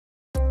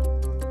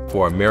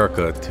for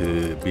America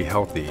to be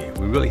healthy,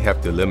 we really have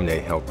to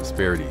eliminate health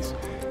disparities.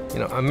 You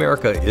know,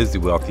 America is the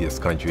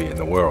wealthiest country in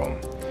the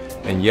world,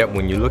 and yet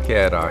when you look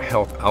at our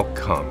health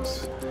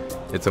outcomes,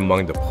 it's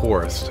among the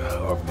poorest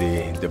of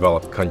the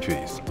developed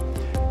countries.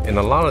 And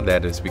a lot of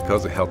that is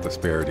because of health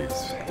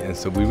disparities. And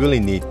so we really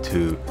need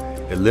to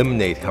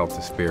eliminate health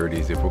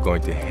disparities if we're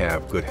going to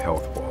have good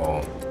health for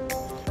all.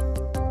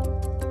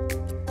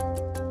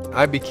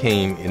 I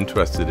became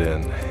interested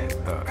in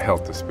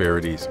health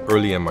disparities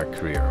early in my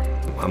career.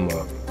 I'm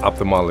an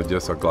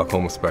ophthalmologist, a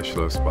glaucoma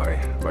specialist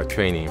by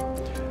training.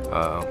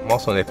 I'm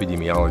also an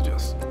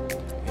epidemiologist.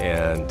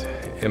 And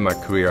in my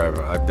career,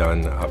 I've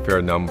done a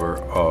fair number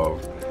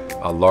of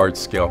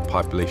large-scale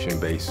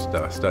population-based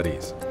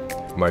studies.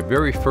 My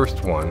very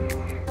first one,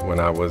 when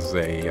I was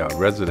a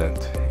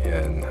resident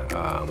in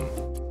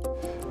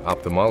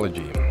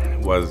ophthalmology,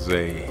 was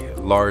a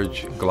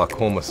large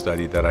glaucoma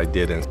study that I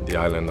did in the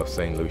island of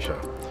St. Lucia.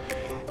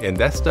 And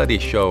that study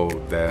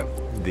showed that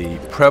the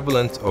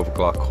prevalence of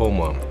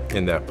glaucoma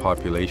in that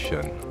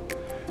population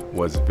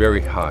was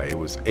very high. It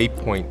was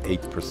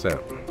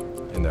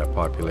 8.8% in that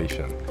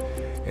population.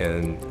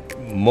 And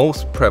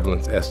most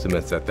prevalence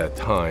estimates at that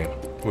time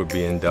were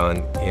being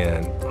done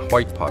in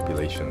white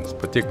populations,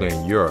 particularly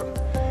in Europe.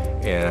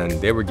 And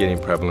they were getting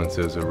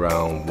prevalences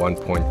around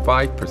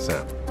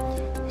 1.5%.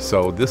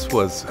 So this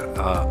was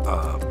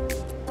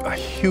a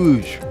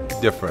huge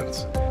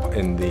difference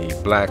in the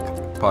black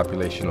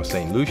population of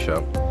St.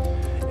 Lucia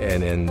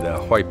and in the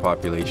white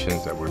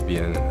populations that were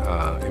being,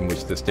 in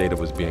which this data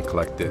was being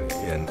collected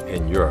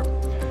in Europe.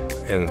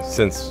 And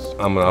since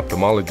I'm an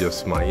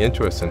ophthalmologist, my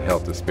interest in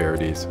health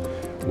disparities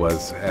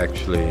was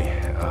actually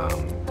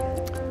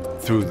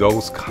through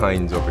those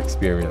kinds of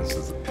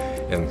experiences.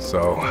 And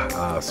so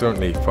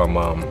certainly from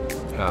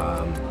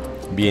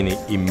being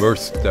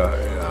immersed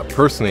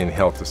personally in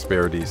health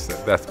disparities,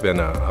 that's been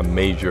a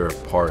major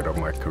part of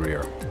my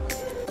career.